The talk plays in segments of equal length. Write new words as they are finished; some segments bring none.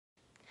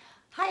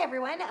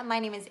everyone, my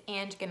name is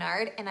Ange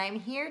Gennard and I'm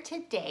here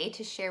today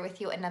to share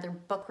with you another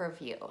book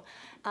review.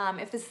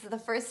 If this is the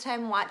first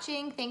time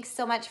watching, thanks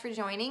so much for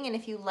joining, and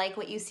if you like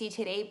what you see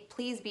today,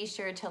 please be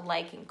sure to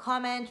like and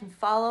comment and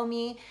follow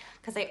me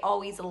because I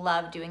always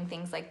love doing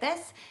things like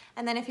this.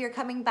 And then if you're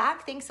coming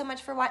back, thanks so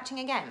much for watching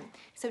again.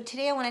 So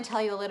today I want to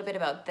tell you a little bit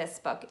about this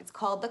book. It's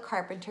called The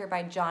Carpenter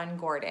by John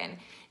Gordon.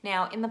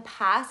 Now, in the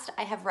past,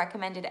 I have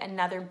recommended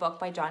another book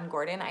by John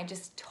Gordon. I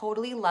just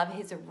totally love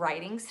his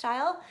writing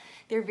style.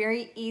 They're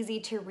very easy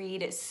to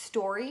read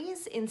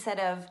stories instead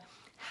of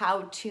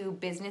how-to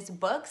business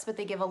books, but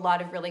they give a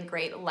lot of really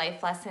great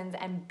life lessons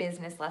and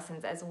business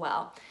lessons as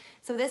well.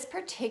 So this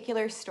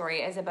particular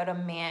story is about a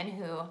man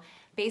who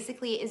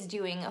basically is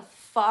doing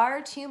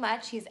far too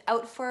much. He's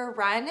out for a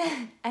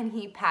run and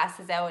he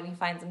passes out and he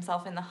finds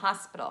himself in the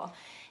hospital.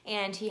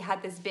 And he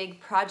had this big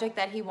project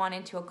that he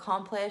wanted to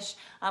accomplish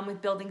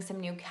with building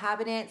some new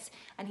cabinets,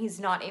 and he's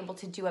not able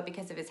to do it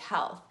because of his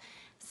health.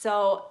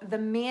 So the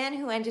man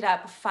who ended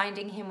up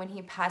finding him when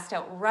he passed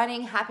out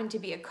running happened to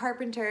be a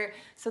carpenter.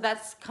 So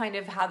that's kind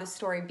of how the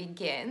story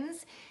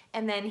begins.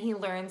 And then he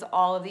learns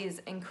all of these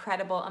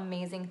incredible,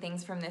 amazing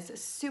things from this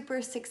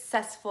super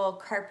successful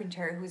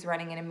carpenter who's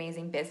running an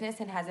amazing business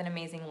and has an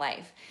amazing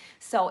life.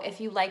 So if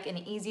you like an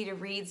easy to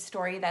read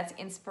story that's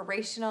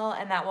inspirational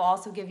and that will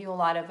also give you a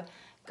lot of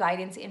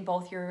guidance in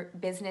both your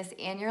business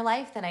and your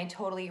life, then I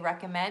totally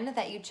recommend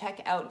that you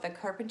check out The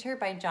Carpenter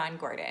by John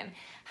Gordon.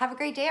 Have a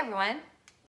great day, everyone.